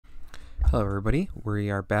Hello everybody, we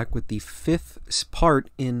are back with the fifth part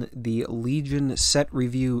in the Legion set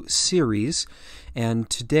review series, and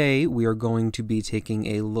today we are going to be taking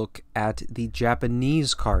a look at the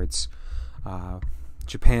Japanese cards.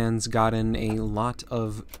 Japan's gotten a lot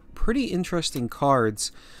of pretty interesting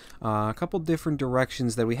cards, a couple different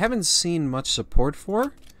directions that we haven't seen much support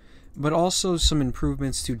for, but also some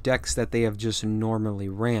improvements to decks that they have just normally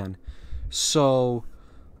ran. So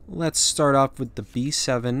let's start off with the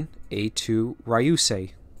B7A2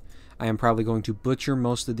 Ryusei. I am probably going to butcher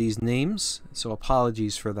most of these names, so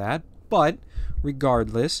apologies for that. But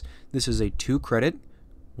regardless, this is a 2 credit,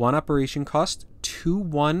 1 operation cost,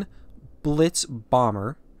 2/1 Blitz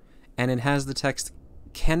Bomber, and it has the text,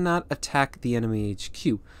 "Cannot attack the enemy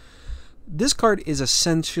HQ." This card is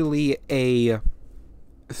essentially a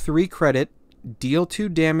 3 credit, deal 2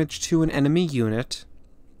 damage to an enemy unit,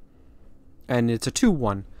 and it's a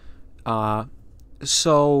 2/1.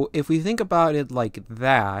 So if we think about it like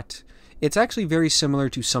that, it's actually very similar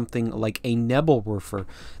to something like a Nebelwerfer.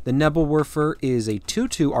 The Nebelwerfer is a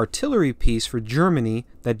 2/2 artillery piece for Germany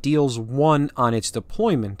that deals 1 on its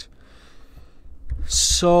deployment.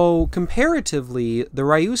 So comparatively, the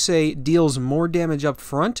Ryusei deals more damage up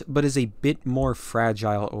front, but is a bit more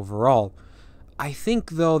fragile overall. I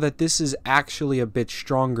think, though, that this is actually a bit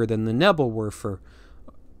stronger than the Nebelwerfer.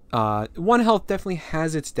 1 health definitely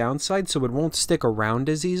has its downside, so it won't stick around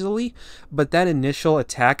as easily, but that initial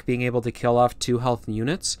attack, being able to kill off 2 health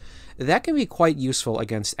units, that can be quite useful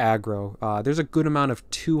against aggro. There's a good amount of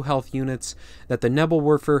 2 health units that the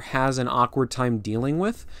Nebelwerfer has an awkward time dealing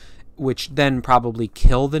with, which then probably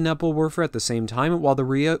kill the Nebelwerfer at the same time, while the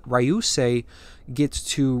Ryusei gets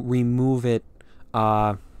to remove it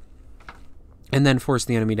and then force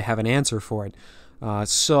the enemy to have an answer for it.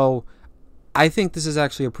 So I think this is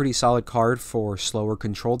actually a pretty solid card for slower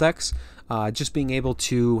control decks. Just being able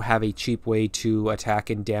to have a cheap way to attack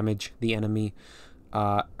and damage the enemy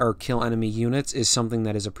or kill enemy units is something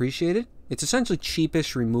that is appreciated. It's essentially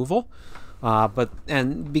cheapish removal,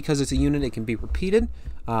 and because it's a unit, it can be repeated.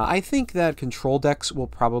 I think that control decks will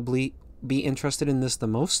probably be interested in this the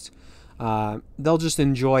most. They'll just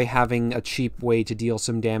enjoy having a cheap way to deal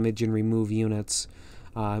some damage and remove units.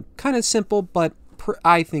 Kind of simple, but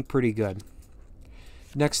I think pretty good.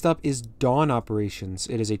 Next up is Dawn Operations.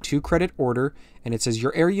 It is a 2 credit order, and it says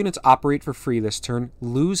your air units operate for free this turn.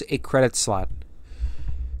 Lose a credit slot.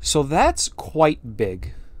 So that's quite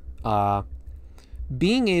big.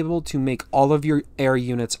 Being able to make all of your air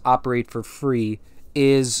units operate for free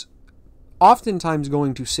is oftentimes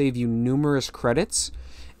going to save you numerous credits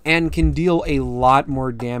and can deal a lot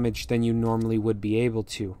more damage than you normally would be able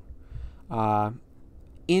to.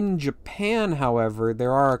 In Japan, however,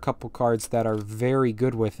 there are a couple cards that are very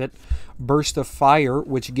good with it. Burst of Fire,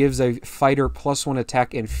 which gives a fighter +1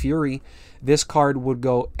 attack and fury. This card would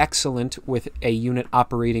go excellent with a unit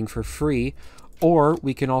operating for free. Or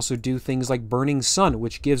we can also do things like Burning Sun,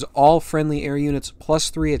 which gives all friendly air units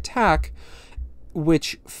 +3 attack,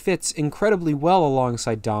 which fits incredibly well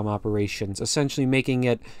alongside Dom Operations, essentially making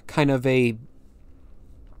it kind of a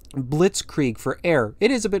blitzkrieg for air.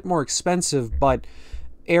 It is a bit more expensive, but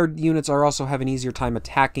air units are also have an easier time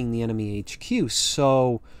attacking the enemy HQ,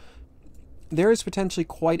 so there is potentially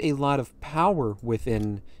quite a lot of power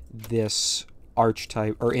within this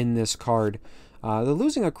archetype, or in this card. The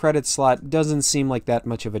losing a credit slot doesn't seem like that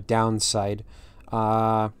much of a downside.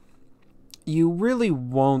 You really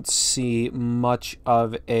won't see much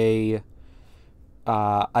of a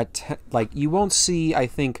you won't see, I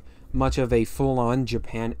think, much of a full-on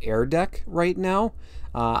Japan air deck right now.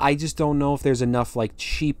 I just don't know if there's enough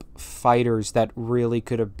cheap fighters that really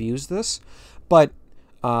could abuse this. But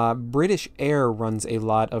British Air runs a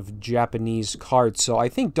lot of Japanese cards, so I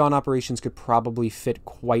think Dawn Operations could probably fit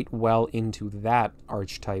quite well into that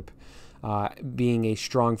archetype, being a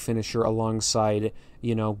strong finisher alongside,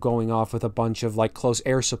 going off with a bunch of close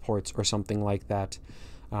air supports or something like that.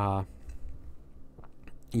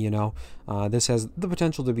 This has the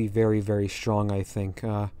potential to be very, very strong, I think.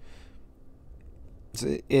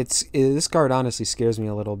 This card honestly scares me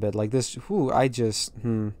a little bit. I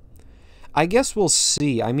guess we'll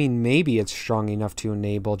see. I mean, maybe it's strong enough to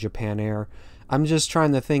enable Japan Air. I'm just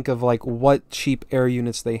trying to think of what cheap air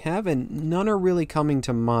units they have, and none are really coming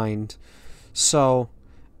to mind. So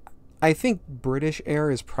I think British Air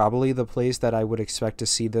is probably the place that I would expect to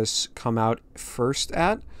see this come out first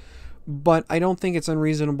at. But I don't think it's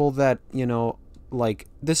unreasonable that,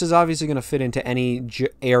 this is obviously going to fit into any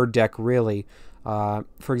air deck, really.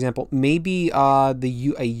 For example, maybe a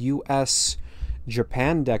US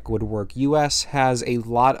Japan deck would work. US has a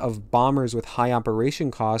lot of bombers with high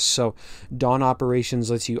operation costs, so Dawn Operations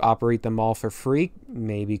lets you operate them all for free.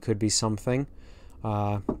 Maybe could be something.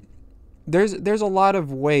 There's a lot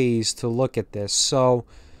of ways to look at this, so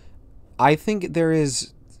I think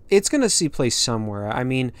it's going to see play somewhere. I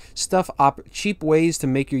mean, cheap ways to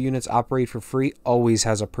make your units operate for free always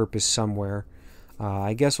has a purpose somewhere.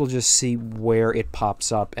 I guess we'll just see where it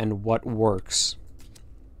pops up and what works.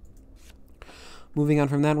 Moving on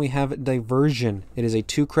from that, we have Diversion. It is a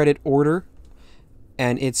 2-credit order,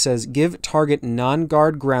 and it says, give target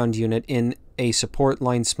non-guard ground unit in a support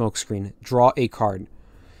line smokescreen. Draw a card.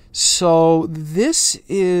 So this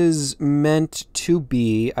is meant to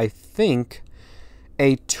be, I think,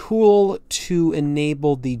 a tool to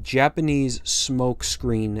enable the Japanese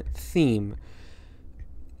smokescreen theme.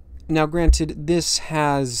 Now, granted, this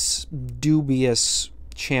has dubious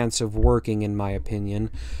chance of working, in my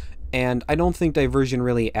opinion, and I don't think Diversion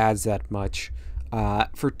really adds that much.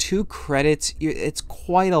 For 2 credits, it's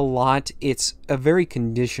quite a lot. It's a very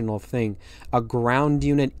conditional thing. A ground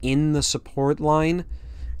unit in the support line,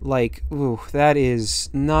 like, ooh, that is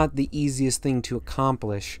not the easiest thing to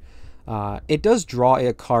accomplish. It does draw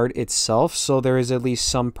a card itself, so there is at least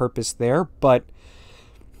some purpose there, but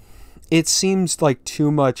it seems like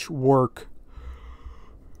too much work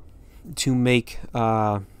to make,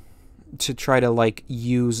 to try to like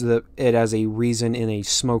use it as a reason in a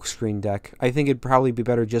smokescreen deck. I think it'd probably be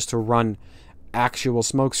better just to run actual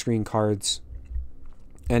smokescreen cards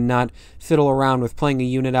and not fiddle around with playing a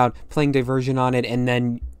unit out, playing Diversion on it, and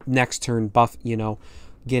then next turn buff,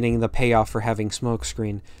 getting the payoff for having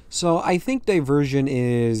smokescreen. So I think Diversion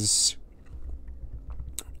is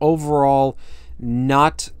overall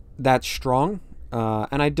not that strong,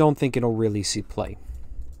 and I don't think it'll really see play.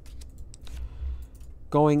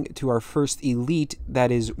 Going to our first elite,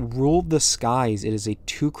 that is Rule the Skies. It is a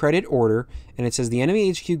 2-credit order, and it says the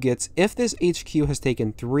enemy HQ gets, if this HQ has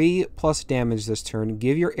taken 3+ damage this turn,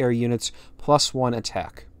 give your air units +1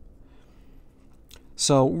 attack.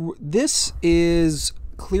 So this is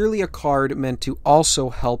clearly a card meant to also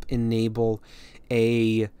help enable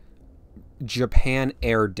a Japan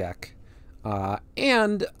air deck.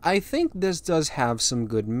 And I think this does have some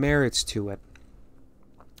good merits to it.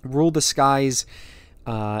 Rule the Skies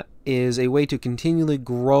is a way to continually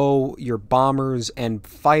grow your bombers and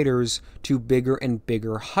fighters to bigger and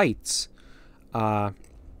bigger heights. Bombers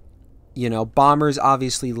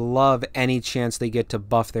obviously love any chance they get to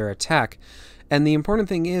buff their attack. And the important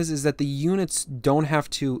thing is that the units don't have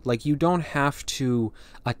to, you don't have to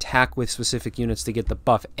attack with specific units to get the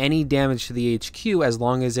buff. Any damage to the HQ, as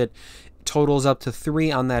long as it totals up to 3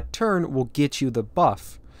 on that turn, will get you the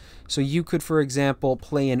buff. So you could, for example,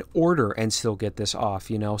 play an order and still get this off,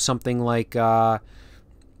 something like the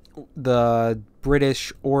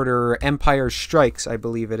British order Empire Strikes, I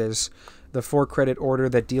believe it is. The 4-credit order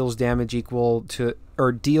that deals damage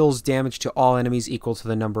deals damage to all enemies equal to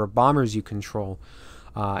the number of bombers you control.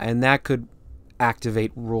 And that could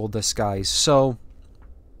activate Rule the Skies. So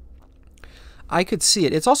I could see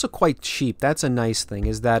it. It's also quite cheap. That's a nice thing,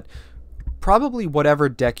 is that probably whatever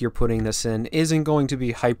deck you're putting this in isn't going to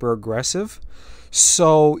be hyper aggressive.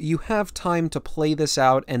 So you have time to play this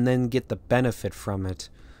out and then get the benefit from it.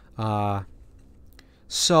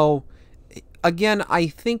 So again, I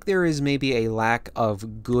think there is maybe a lack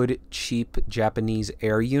of good, cheap Japanese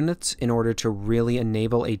air units in order to really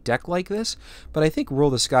enable a deck like this. But I think Rule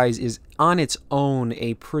the Skies is on its own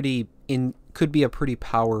could be a pretty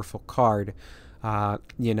powerful card.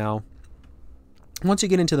 Once you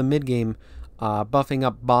get into the mid-game, buffing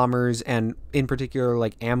up bombers and in particular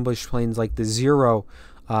like ambush planes like the Zero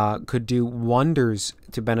could do wonders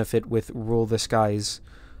to benefit with Rule the Skies.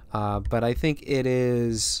 But I think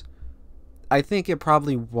it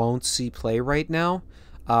probably won't see play right now,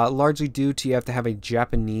 largely due to you have to have a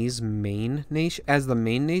Japanese main nation as the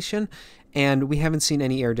main nation, and we haven't seen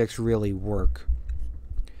any air decks really work.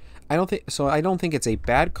 I don't think it's a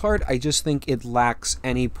bad card. I just think it lacks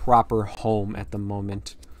any proper home at the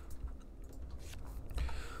moment.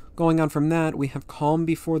 Going on from that, we have Calm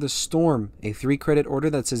Before the Storm, a 3-credit order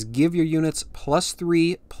that says give your units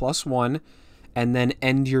 +3/+1 and then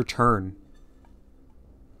end your turn.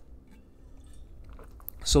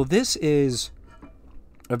 So this is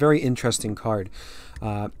a very interesting card.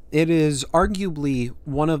 It is arguably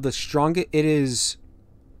one of the strongest. It is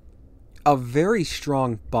a very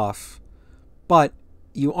strong buff, but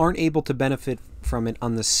you aren't able to benefit from it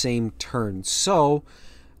on the same turn. So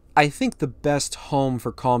I think the best home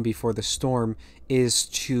for Calm Before the Storm is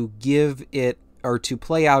to give it or to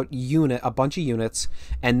play out a bunch of units,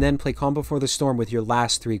 and then play Calm Before the Storm with your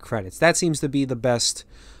last 3 credits. That seems to be the best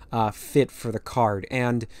fit for the card,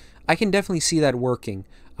 and I can definitely see that working.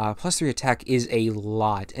 +3 attack is a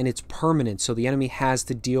lot, and it's permanent, so the enemy has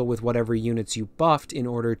to deal with whatever units you buffed in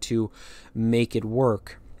order to make it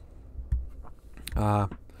work.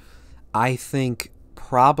 I think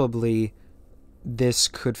probably this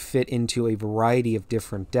could fit into a variety of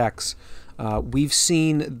different decks. We've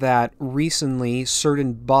seen that recently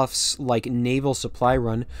certain buffs like Naval Supply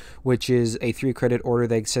Run, which is a 3-credit order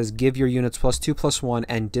that says give your units +2/+1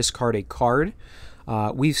 and discard a card.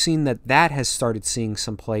 We've seen that has started seeing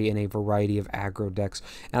some play in a variety of aggro decks,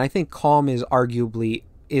 and I think Calm is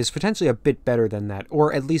potentially a bit better than that,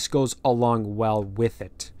 or at least goes along well with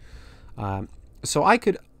it. So I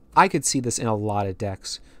could see this in a lot of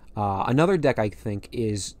decks. Another deck I think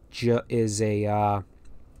is an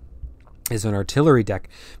artillery deck,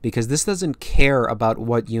 because this doesn't care about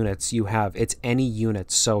what units you have. It's any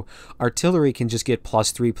units. So artillery can just get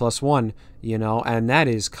 +3/+1, and that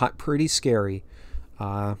is pretty scary.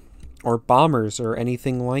 Or bombers or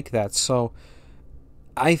anything like that. So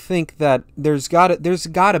I think that there's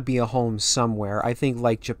gotta be a home somewhere. I think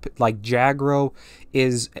like Jagro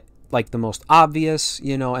is like the most obvious,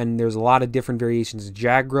 and there's a lot of different variations of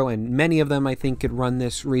Jagro, and many of them I think could run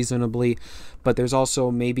this reasonably. But there's also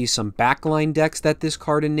maybe some backline decks that this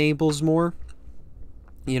card enables more.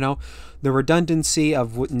 The redundancy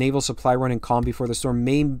of Naval Supply Run and Calm Before the Storm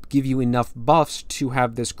may give you enough buffs to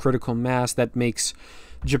have this critical mass that makes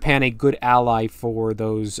Japan a good ally for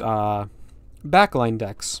those backline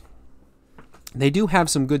decks. They do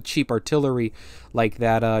have some good cheap artillery, like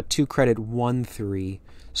that 2-credit 1/3,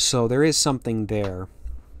 so there is something there.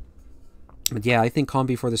 But yeah, I think Calm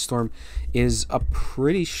Before the Storm is a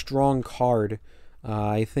pretty strong card.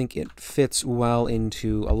 I think it fits well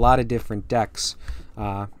into a lot of different decks.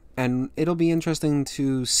 And it'll be interesting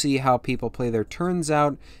to see how people play their turns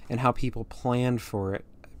out and how people plan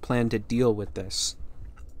to deal with this.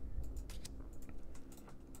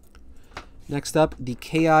 Next up, the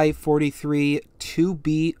KI-43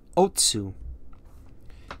 2B Otsu.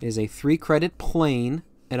 It is a 3-credit plain.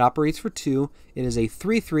 It operates for 2. It is a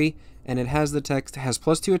 3/3, and it has the text, has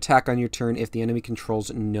 +2 attack on your turn if the enemy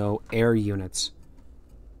controls no air units.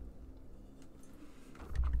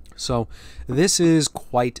 So this is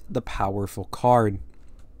quite the powerful card.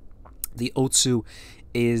 The Otsu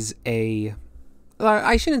is I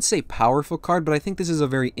shouldn't say powerful card, but I think this is a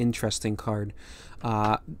very interesting card.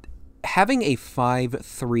 Having a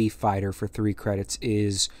 5/3 fighter for 3 credits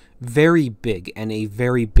is very big and a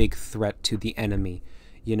very big threat to the enemy.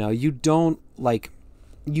 You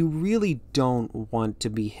really don't want to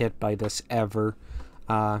be hit by this ever.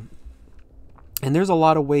 And there's a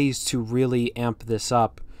lot of ways to really amp this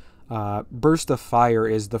up. Burst of Fire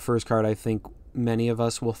is the first card I think many of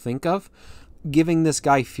us will think of. Giving this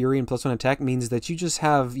guy Fury and +1 attack means that you just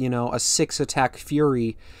have, a 6 attack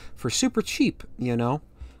Fury for super cheap,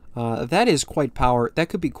 That is that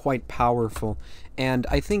could be quite powerful. And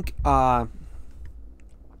I think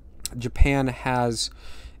Japan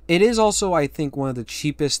it is also, I think, one of the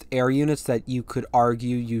cheapest air units that you could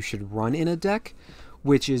argue you should run in a deck,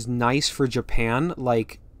 which is nice for Japan,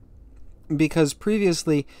 because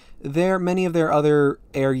previously many of their other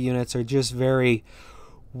air units are just very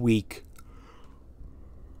weak.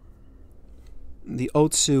 The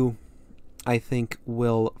Otsu, I think,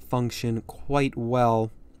 will function quite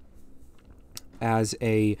well as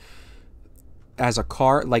a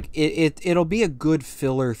card. It'll be a good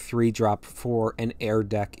filler 3-drop for an air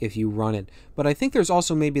deck if you run it. But I think there's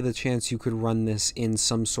also maybe the chance you could run this in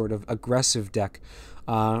some sort of aggressive deck.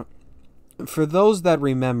 For those that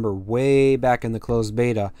remember, way back in the closed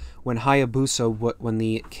beta, when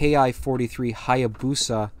the KI-43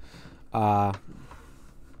 Hayabusa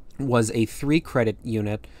was a 3-credit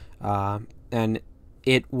unit, and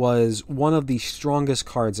it was one of the strongest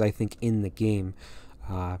cards, I think, in the game.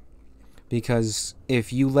 Because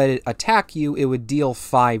if you let it attack you, it would deal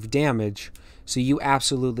 5 damage, so you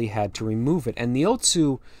absolutely had to remove it. And the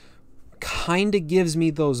Otsu kind of gives me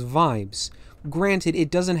those vibes. Granted,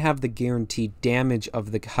 it doesn't have the guaranteed damage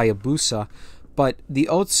of the Hayabusa, but the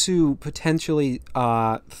Otsu potentially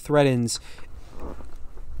threatens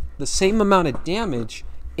the same amount of damage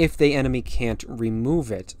if the enemy can't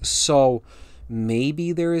remove it. So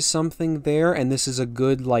maybe there is something there, and this is a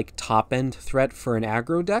good top-end threat for an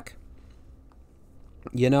aggro deck.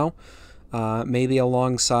 Maybe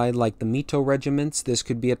alongside the Mito regiments, this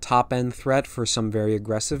could be a top-end threat for some very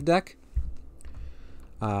aggressive deck.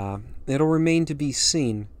 It'll remain to be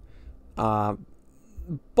seen. But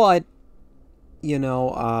you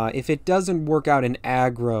know, if it doesn't work out in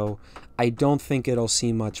aggro, I don't think it'll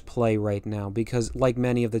see much play right now, because like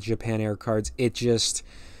many of the Japan Air cards,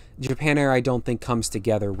 Japan Air I don't think comes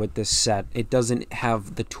together with this set. It doesn't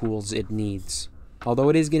have the tools it needs. Although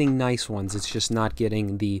it is getting nice ones, it's just not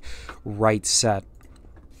getting the right set.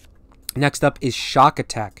 Next up is Shock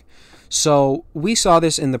Attack. So we saw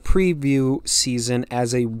this in the preview season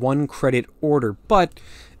as a 1 credit order, but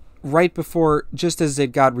right before, just as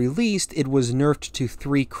it got released, it was nerfed to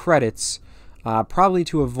 3 credits, probably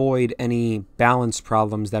to avoid any balance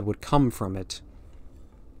problems that would come from it.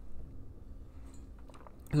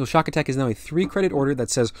 So Shock Attack is now a 3 credit order that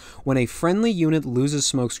says when a friendly unit loses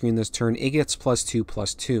smokescreen this turn, it gets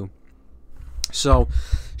 +2/+2. So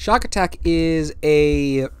Shock Attack is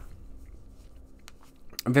a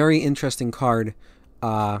very interesting card,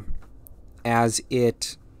 as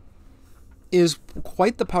it is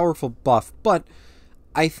quite the powerful buff, but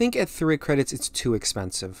I think at 3 credits it's too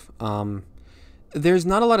expensive. There's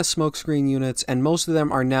not a lot of smokescreen units, and most of them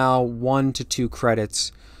are now 1 to 2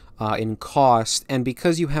 credits in cost, and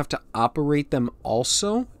because you have to operate them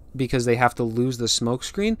also, because they have to lose the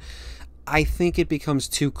smokescreen, I think it becomes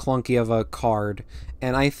too clunky of a card.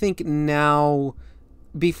 And I think now,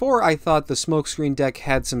 before I thought the smokescreen deck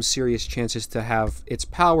had some serious chances to have its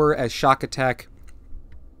power, as Shock Attack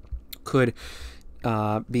could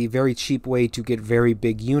be a very cheap way to get very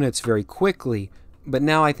big units very quickly, but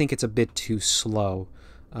now I think it's a bit too slow.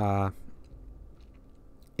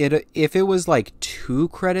 If it was like 2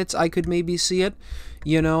 credits, I could maybe see it.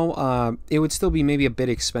 You know, it would still be maybe a bit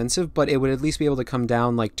expensive, but it would at least be able to come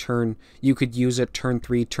down like you could use it turn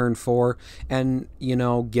 3, turn 4, and, you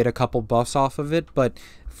know, get a couple buffs off of it. But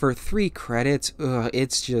for 3 credits,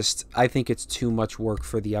 it's just, I think it's too much work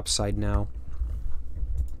for the upside now.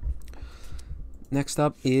 Next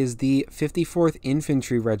up is the 54th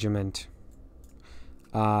Infantry Regiment.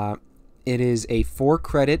 It is a 4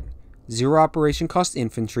 credit, 0 operation cost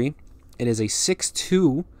infantry. It is a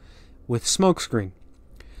 6/2 with smokescreen.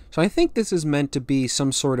 So I think this is meant to be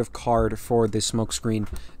some sort of card for the smokescreen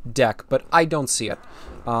deck, but I don't see it.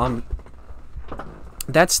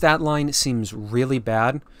 That stat line seems really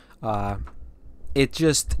bad. It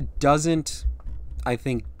just doesn't. I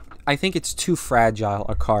think it's too fragile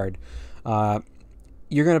a card.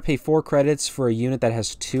 You're gonna pay 4 credits for a unit that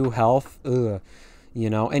has 2 health. Ugh. You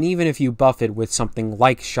know, and even if you buff it with something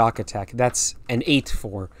like Shock Attack, that's an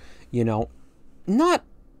 8/4, you know. Not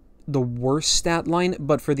the worst stat line,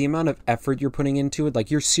 but for the amount of effort you're putting into it, like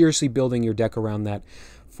you're seriously building your deck around that.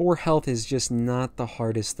 4 health is just not the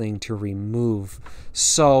hardest thing to remove.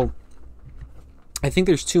 So I think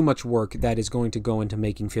there's too much work that is going to go into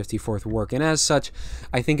making 54th work, and as such,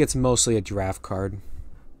 I think it's mostly a draft card.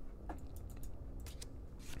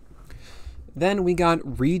 Then we got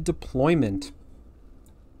Redeployment.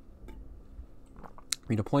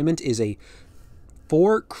 Redeployment is a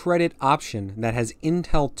 4 credit option that has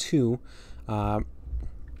Intel 2.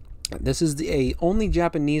 This is the only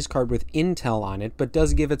Japanese card with Intel on it, but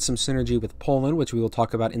does give it some synergy with Poland, which we will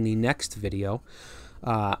talk about in the next video.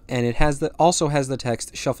 And it has also has the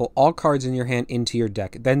text, shuffle all cards in your hand into your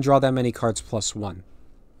deck, then draw that many cards +1.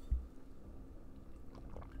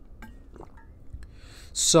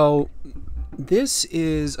 So this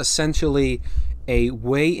is essentially a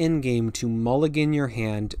way in-game to mulligan your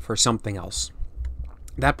hand for something else.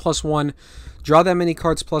 That +1, draw that many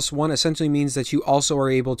cards +1, essentially means that you also are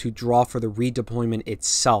able to draw for the redeployment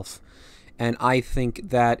itself. And I think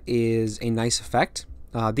that is a nice effect.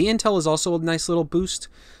 The Intel is also a nice little boost.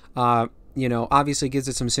 You know, obviously gives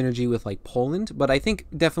it some synergy with like Poland, but I think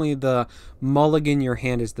definitely the mulligan your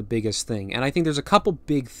hand is the biggest thing. And I think there's a couple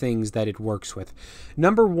big things that it works with.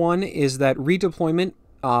 Number one is that redeployment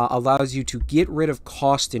allows you to get rid of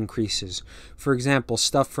cost increases. For example,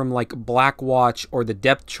 stuff from like Blackwatch or the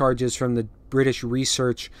depth charges from the British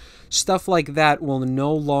research, stuff like that will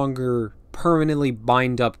no longer permanently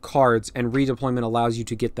bind up cards, and redeployment allows you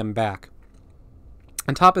to get them back.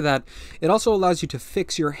 On top of that, it also allows you to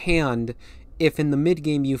fix your hand if in the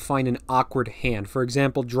mid-game you find an awkward hand. For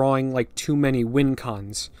example, drawing like too many win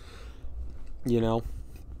cons. You know?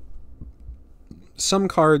 Some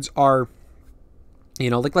cards are, you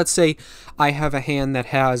know, like let's say I have a hand that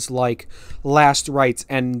has like Last Rites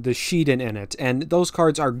and the Shiden in it, and those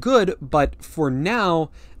cards are good, but for now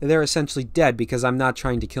they're essentially dead because I'm not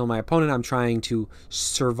trying to kill my opponent, I'm trying to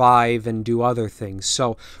survive and do other things.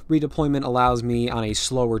 So redeployment allows me on a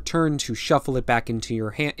slower turn to shuffle it back into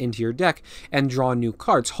your deck and draw new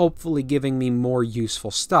cards, hopefully giving me more useful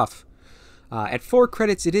stuff. At 4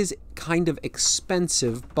 credits, it is kind of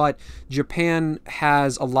expensive, but Japan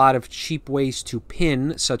has a lot of cheap ways to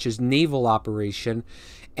pin, such as naval operation,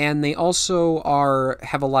 and they also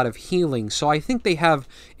have a lot of healing. So I think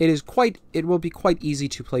it will be quite easy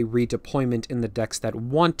to play redeployment in the decks that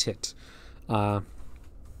want it.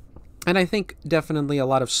 And I think definitely a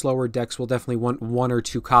lot of slower decks will definitely want 1 or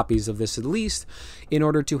 2 copies of this at least in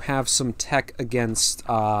order to have some tech against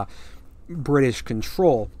British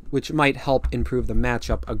control, which might help improve the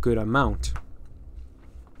matchup a good amount.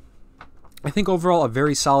 I think overall a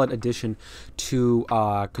very solid addition to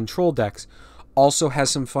control decks. Also has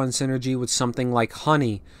some fun synergy with something like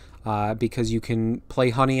Honey, because you can play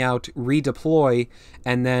Honey out, redeploy,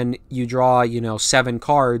 and then you draw, 7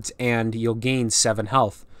 cards and you'll gain 7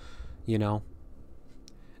 health.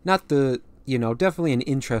 Not definitely an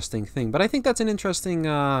interesting thing, but I think that's an interesting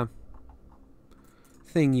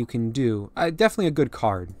thing you can do. Definitely a good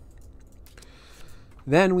card.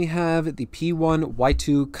 Then we have the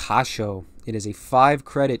P1Y2 Kasho. It is a 5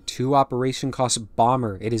 credit, 2 operation cost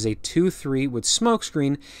bomber. It is a 2/3 with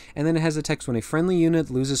smokescreen, and then it has the text: when a friendly unit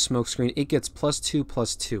loses smokescreen, it gets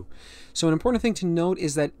 +2/+2. So an important thing to note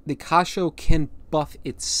is that the Kasho can buff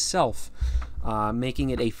itself, making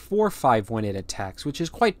it a 4/5 when it attacks, which is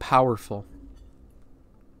quite powerful.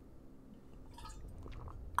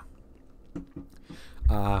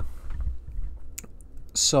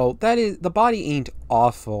 So that is, the body ain't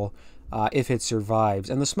awful if it survives,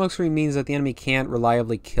 and the smokescreen means that the enemy can't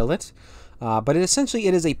reliably kill it, but it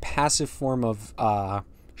is a passive form of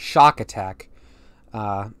shock attack,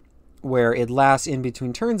 where it lasts in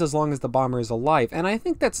between turns as long as the bomber is alive, and I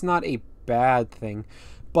think that's not a bad thing.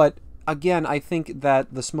 But again, I think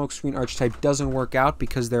that the smokescreen archetype doesn't work out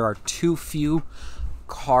because there are too few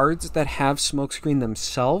cards that have smokescreen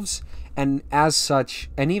themselves, and as such,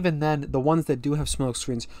 and even then, the ones that do have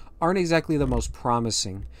smokescreens aren't exactly the most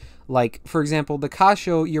promising. Like, for example, the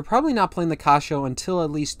Kasho, you're probably not playing the Kasho until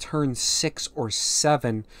at least turn 6 or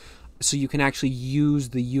 7, so you can actually use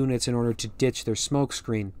the units in order to ditch their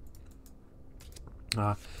smokescreen.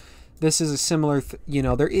 This is a similar,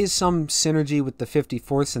 there is some synergy with the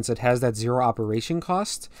 54th since it has that 0 operation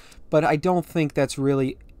cost, but I don't think that's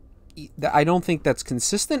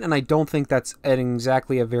consistent, and I don't think that's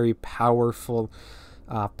exactly a very powerful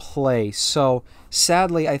play. So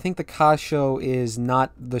sadly, I think the Kasho is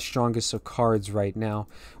not the strongest of cards right now.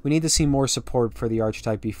 We need to see more support for the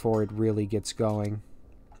archetype before it really gets going.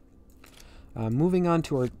 Moving on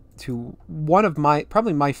to one of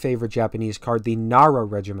probably my favorite Japanese card, the Nara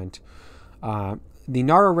Regiment. The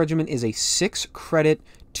Nara Regiment is a 6 credit,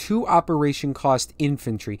 2 operation cost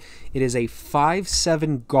infantry. It is a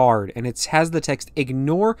 5/7 guard, and it has the text: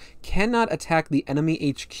 ignore cannot attack the enemy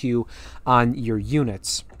HQ on your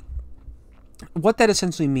units. What that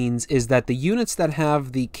essentially means is that the units that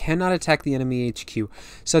have the cannot attack the enemy HQ,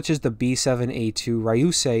 such as the B7A2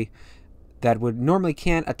 Ryusei, that would normally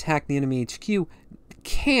can't attack the enemy HQ,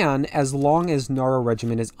 can, as long as Nara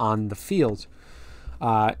Regiment is on the field.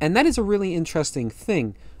 And that is a really interesting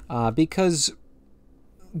thing, because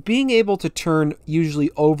being able to turn usually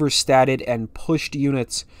overstatted and pushed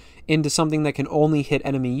units into something that can only hit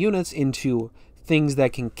enemy units into things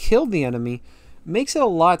that can kill the enemy makes it a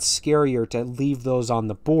lot scarier to leave those on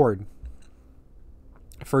the board.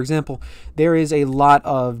 For example, there is a lot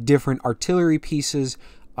of different artillery pieces.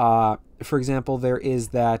 For example, there is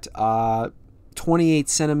that 28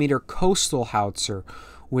 centimeter coastal howitzer,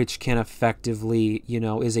 which can effectively,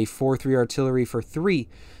 is a 4/3 artillery for 3.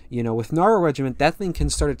 With Nara Regiment, that thing can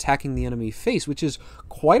start attacking the enemy face, which is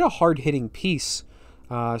quite a hard-hitting piece.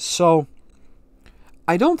 So,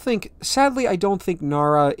 sadly, I don't think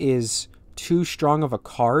Nara is too strong of a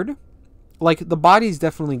card. Like, the body's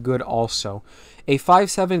definitely good also. A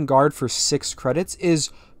 5/7 guard for 6 credits is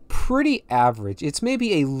pretty average. It's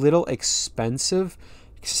maybe a little expensive,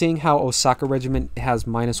 seeing how Osaka Regiment has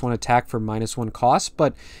 -1 attack for -1 cost,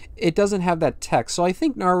 but it doesn't have that text. So I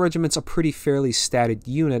think Nara Regiment's a pretty fairly statted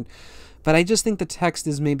unit, but I just think the text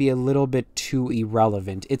is maybe a little bit too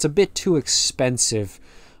irrelevant. It's a bit too expensive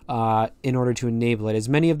in order to enable it, as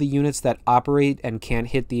many of the units that operate and can't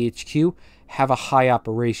hit the HQ have a high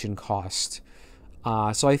operation cost.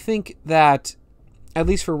 So I think that, at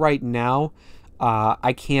least for right now,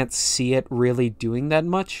 I can't see it really doing that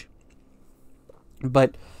much.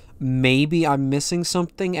 But maybe I'm missing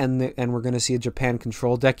something, and we're going to see a Japan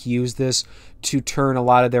control deck use this to turn a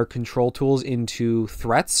lot of their control tools into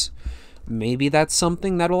threats. Maybe that's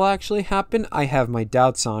something that will actually happen. I have my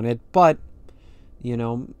doubts on it, but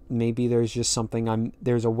maybe there's just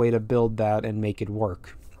there's a way to build that and make it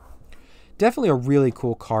work. Definitely a really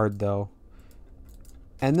cool card, though.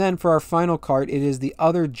 And then for our final card, it is the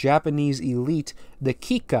other Japanese elite, the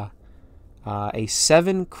Kika, a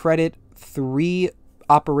 7 credit, 3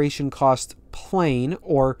 operation cost plane,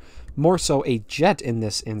 or more so a jet in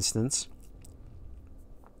this instance.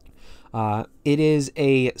 It is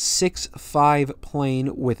a 6/5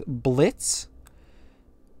 plane with Blitz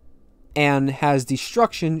and has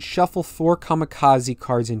Destruction. Shuffle 4 Kamikaze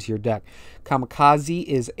cards into your deck. Kamikaze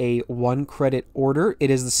is a 1 credit order. It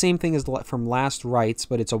is the same thing as from Last Rites,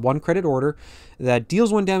 but it's a 1 credit order that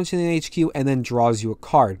deals 1 damage to the HQ and then draws you a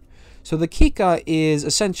card. So the Kika is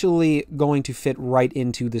essentially going to fit right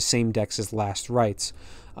into the same decks as Last Rites.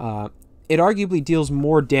 It arguably deals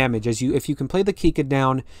more damage if you can play the Kika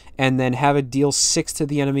down and then have it deal 6 to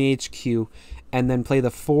the enemy HQ and then play the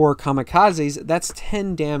 4 Kamikazes. That's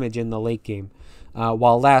 10 damage in the late game.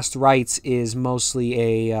 While Last Rites is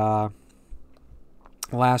mostly a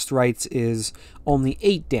Last Rites is only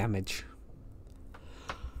 8 damage.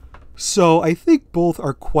 So I think both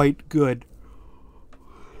are quite good.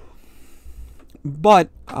 But,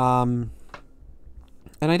 and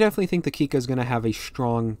I definitely think the Kika is going to have a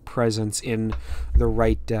strong presence in the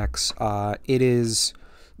right decks. It is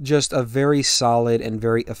just a very solid and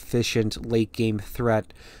very efficient late game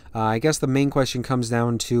threat. I guess the main question comes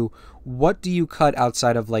down to, what do you cut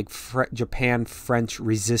outside of like Japan-French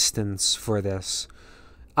resistance for this?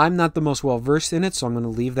 I'm not the most well versed in it, so I'm going to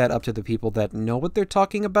leave that up to the people that know what they're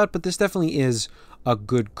talking about, but this definitely is a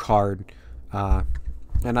good card.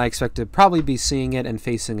 And I expect to probably be seeing it and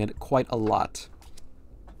facing it quite a lot.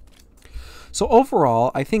 So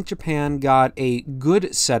overall, I think Japan got a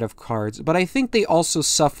good set of cards, but I think they also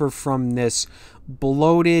suffer from this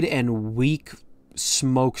bloated and weak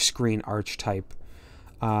smokescreen archetype.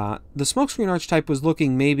 The smokescreen archetype was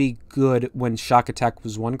looking maybe good when Shock Attack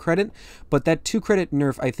was 1 credit, but that 2 credit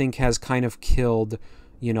nerf I think has kind of killed,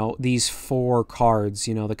 you know, these 4 cards,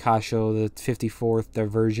 you know, the Kasho, the 54th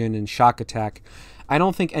Diversion, and Shock Attack. I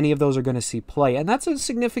don't think any of those are going to see play, and that's a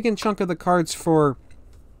significant chunk of the cards for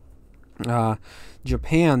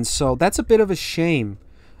Japan, so that's a bit of a shame.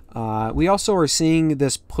 We also are seeing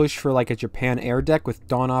this push for like a Japan air deck with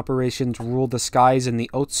Dawn Operations, Rule the Skies, and the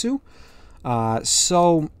Otsu.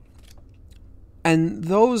 And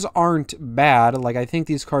those aren't bad. Like, I think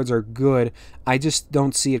these cards are good. I just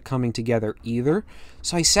don't see it coming together either.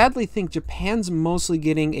 So I sadly think Japan's mostly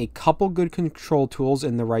getting a couple good control tools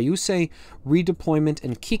in the Ryusei, Redeployment,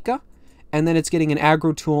 and Kika. And then it's getting an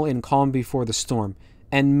aggro tool in Calm Before the Storm.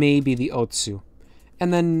 And maybe the Otsu.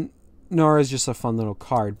 And then Nora is just a fun little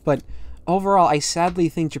card. But overall, I sadly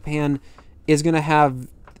think Japan is going to have...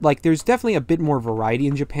 Like, there's definitely a bit more variety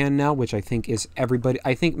in Japan now, which I think is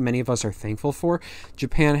I think many of us are thankful for.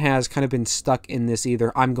 Japan has kind of been stuck in this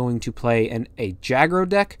either I'm going to play a Jagro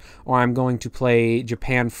deck or I'm going to play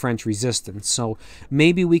Japan-French Resistance. So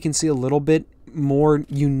maybe we can see a little bit more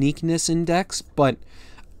uniqueness in decks, but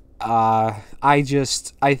I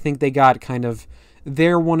think they got kind of...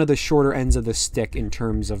 They're one of the shorter ends of the stick in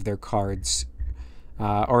terms of their cards,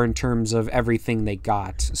 or in terms of everything they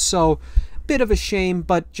got. So... bit of a shame,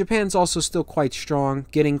 but Japan's also still quite strong,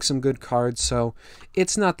 getting some good cards, so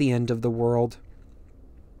it's not the end of the world.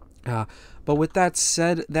 But with that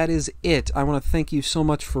said, that is it. I want to thank you so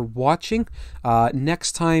much for watching.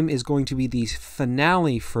 Next time is going to be the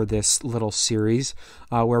finale for this little series,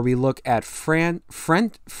 where we look at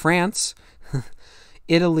France,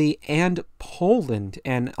 Italy, and Poland,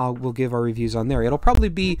 and we'll give our reviews on there. It'll probably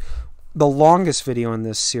be the longest video in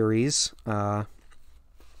this series.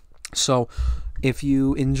 So if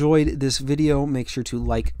you enjoyed this video, make sure to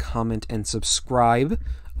like, comment, and subscribe.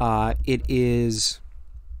 It is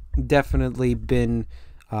definitely been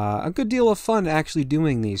a good deal of fun actually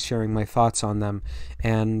doing these, sharing my thoughts on them.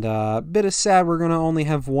 And a bit of sad we're going to only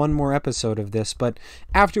have one more episode of this, but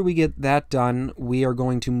after we get that done, we are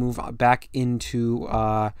going to move back into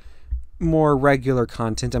more regular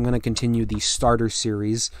content. I'm going to continue the starter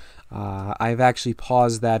series. I've actually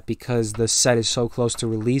paused that because the set is so close to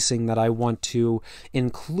releasing that I want to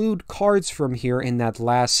include cards from here in that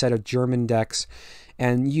last set of German decks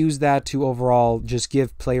and use that to overall just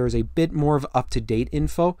give players a bit more of up-to-date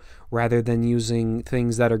info rather than using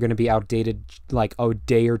things that are going to be outdated like a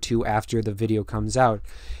day or two after the video comes out.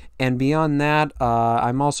 And beyond that,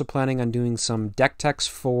 I'm also planning on doing some deck techs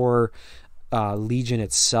for Legion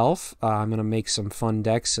itself. I'm going to make some fun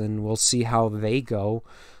decks and we'll see how they go.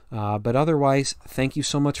 But otherwise, thank you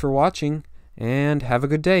so much for watching, and have a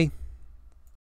good day.